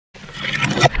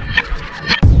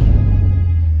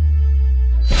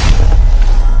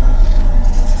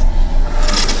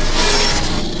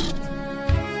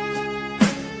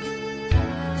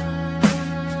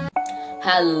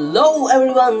Hello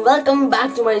everyone, welcome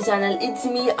back to my channel. It's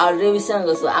me,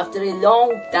 RUBIK'S. So after a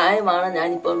long time, I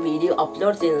video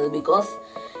upload channel because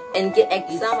NK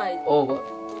exam is over.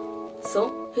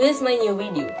 So here's my new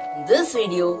video. In this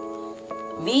video,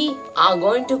 we are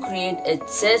going to create a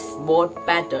chessboard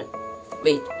pattern.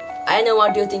 Wait, I know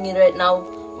what you're thinking right now.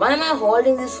 Why am I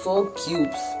holding these 4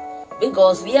 cubes?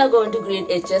 Because we are going to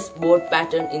create a chessboard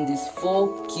pattern in these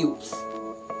 4 cubes.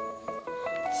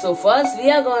 So first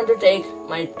we are going to take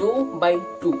my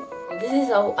 2x2. This is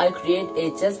how I create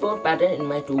a chessboard pattern in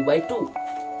my 2x2.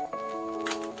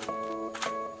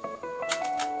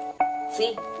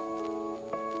 See?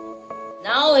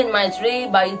 Now in my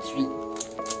 3x3.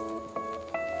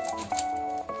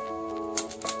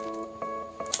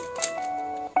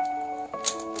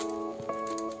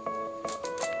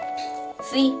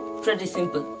 See? Pretty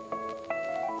simple.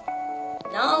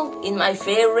 Now in my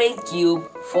favorite cube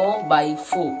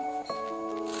 4x4.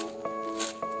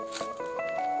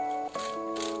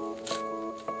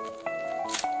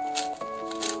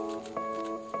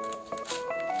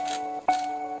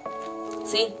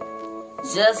 See,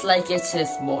 just like a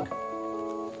chessboard.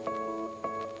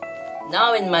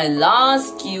 Now in my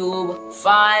last cube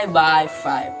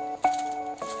 5x5.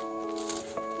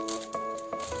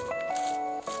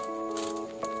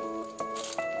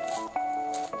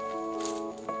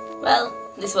 Well,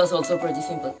 this was also pretty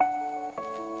simple.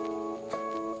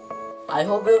 I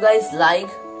hope you guys like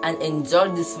and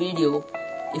enjoyed this video.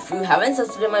 If you haven't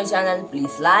subscribed my channel,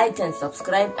 please like and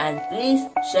subscribe, and please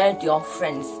share it to your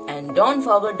friends. And don't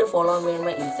forget to follow me on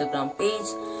my Instagram page.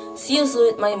 See you soon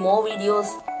with my more videos.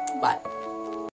 Bye.